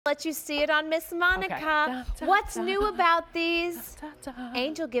let you see it on Miss Monica. Okay. What's new about these?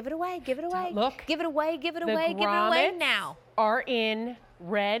 Angel, give it away, give it away. Look. Give it away, give it away, give it away now. Are in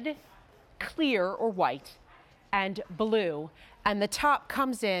red, clear or white, and blue. And the top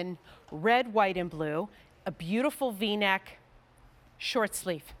comes in red, white, and blue. A beautiful V-neck, short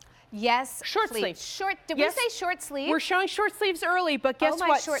sleeve. Yes, short sleeve. sleeve. Did we say short sleeve? We're showing short sleeves early, but guess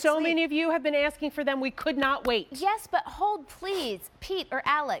what? So many of you have been asking for them. We could not wait. Yes, but hold, please. Pete or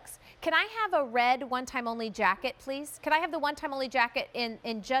Alex, can I have a red one-time only jacket, please? Can I have the one-time only jacket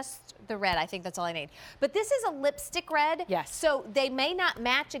in just the red? I think that's all I need. But this is a lipstick red. Yes. So they may not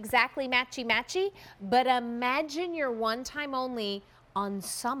match exactly matchy-matchy, but imagine your one-time only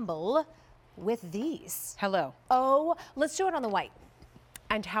ensemble with these. Hello. Oh, let's do it on the white.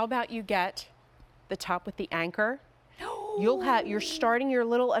 And how about you get the top with the anchor? You're starting your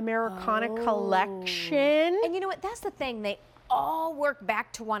little Americana collection. And you know what? That's the thing. They all work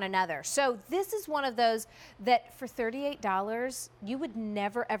back to one another. So this is one of those that for $38, you would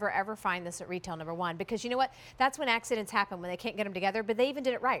never, ever, ever find this at retail, number one. Because you know what? That's when accidents happen, when they can't get them together. But they even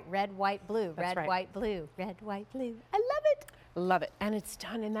did it right. Red, white, blue. Red, white, blue. Red, white, blue. I love it. Love it. And it's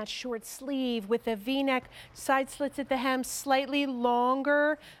done in that short sleeve with a V-neck, side slits at the hem, a slightly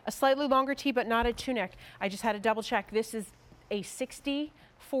longer tee, but not a tunic. I just had to double check. This is a 60-40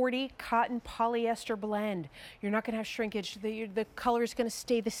 cotton polyester blend. You're not going to have shrinkage. The color is going to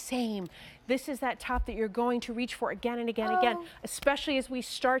stay the same. This is that top that you're going to reach for again and again and again, especially as we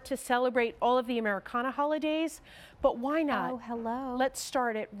start to celebrate all of the Americana holidays. But why not? Oh, hello. Let's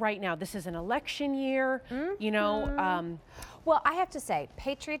start it right now. This is an election year, you know. Well, I have to say,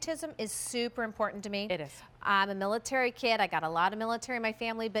 patriotism is super important to me. It is. I'm a military kid. I got a lot of military in my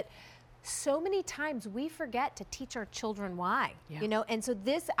family, but so many times we forget to teach our children why, you know? And so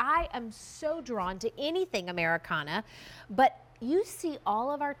I am so drawn to anything Americana, but you see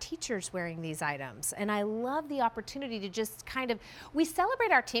all of our teachers wearing these items, and I love the opportunity to just we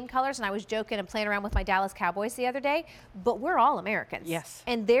celebrate our team colors, and I was joking and playing around with my Dallas Cowboys the other day, but we're all Americans. Yes.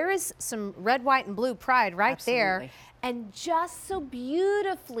 And there is some red, white, and blue pride right there, and just so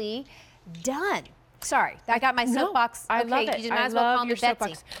beautifully done. Sorry, I got my soapbox. I love it. You might as well call me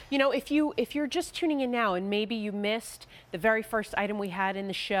Betsy. You know, if you're just tuning in now and maybe you missed the very first item we had in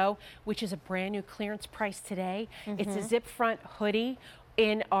the show, which is a brand new clearance price today. It's a zip front hoodie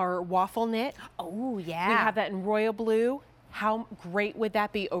in our waffle knit. Oh, yeah. We have that in royal blue. How great would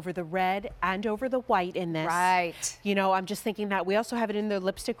that be over the red and over the white in this? Right. You know, I'm just thinking that we also have it in the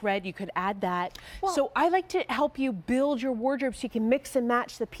lipstick red. You could add that. Well, so I like to help you build your wardrobe so you can mix and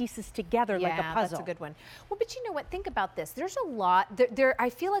match the pieces together like a puzzle. Yeah, that's a good one. Well, but you know what? Think about this. There's a lot. I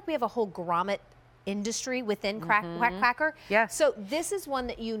feel like we have a whole grommet industry within Quacker. Yeah. So this is one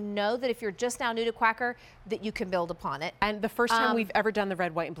that you know that if you're just now new to Quacker, that you can build upon it. And the first time we've ever done the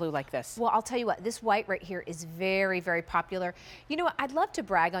red, white, and blue like this. Well, I'll tell you what, this white right here is very, very popular. You know what, I'd love to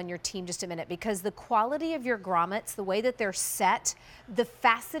brag on your team just a minute, because the quality of your grommets, the way that they're set, the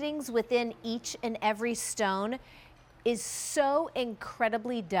facetings within each and every stone is so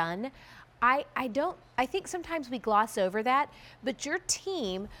incredibly done. I think sometimes we gloss over that, but your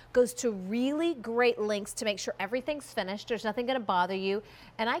team goes to really great lengths to make sure everything's finished. There's nothing going to bother you.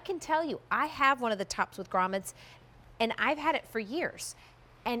 And I can tell you, I have one of the tops with grommets, and I've had it for years.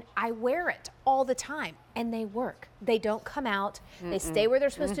 And I wear it all the time, and they work. They don't come out. They stay where they're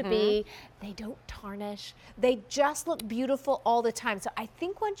supposed to be. They don't tarnish. They just look beautiful all the time. So I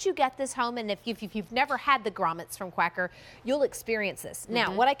think once you get this home, and if you've never had the grommets from Quacker, you'll experience this.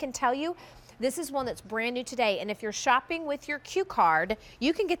 Now, what I can tell you, this is one that's brand new today, and if you're shopping with your Q card,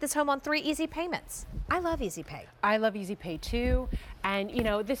 you can get this home on 3 easy payments. I love Easy Pay. I love Easy Pay too. And you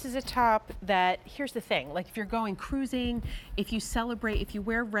know, this is a top that, here's the thing, like if you're going cruising, if you celebrate, if you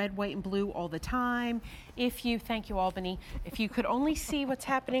wear red, white, and blue all the time, thank you Albany, if you could only see what's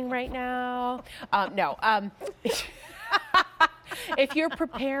happening right now. If you're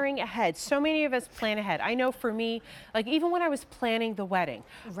preparing ahead, so many of us plan ahead. I know for me, like even when I was planning the wedding,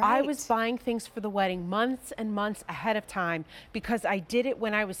 I was buying things for the wedding months and months ahead of time because I did it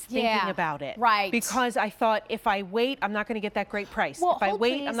when I was thinking about it. Right. Because I thought if I wait, I'm not going to get that great price. Well, if I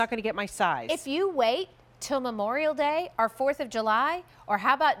wait, I'm not going to get my size. If you wait till Memorial Day or 4th of July, or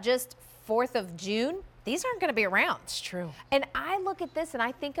how about just 4th of June, these aren't going to be around. It's true. And I look at this and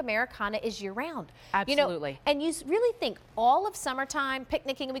I think Americana is year-round. Absolutely. You know, and you really think all of summertime,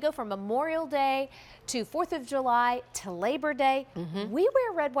 picnicking, and we go from Memorial Day to 4th of July to Labor Day. We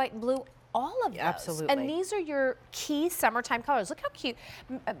wear red, white, and blue, all of those. Absolutely. And these are your key summertime colors. Look how cute.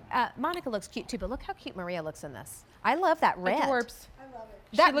 Monica looks cute too, but look how cute Maria looks in this. I love that red. Adorbs. I love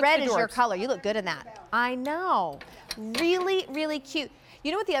it. That red is your color. You look good in that. I know. Really, really cute.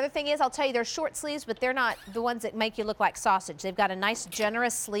 You know what the other thing is? I'll tell you, they're short sleeves, but they're not the ones that make you look like sausage. They've got a nice,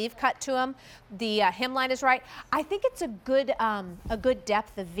 generous sleeve cut to them. The hemline is right. I think it's a good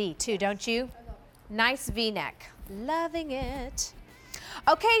depth of V too, don't you? Nice V-neck. Loving it.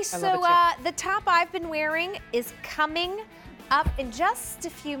 Okay, so the top I've been wearing is coming up in just a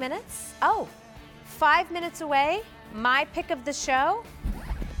few minutes. Oh, 5 minutes away. My pick of the show.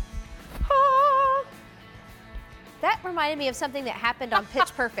 Ah. That reminded me of something that happened on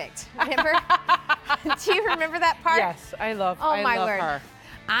Pitch Perfect. Remember? Do you remember that part? Yes, I love Oh, my love word. her.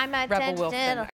 I'm a Rebel Wilson.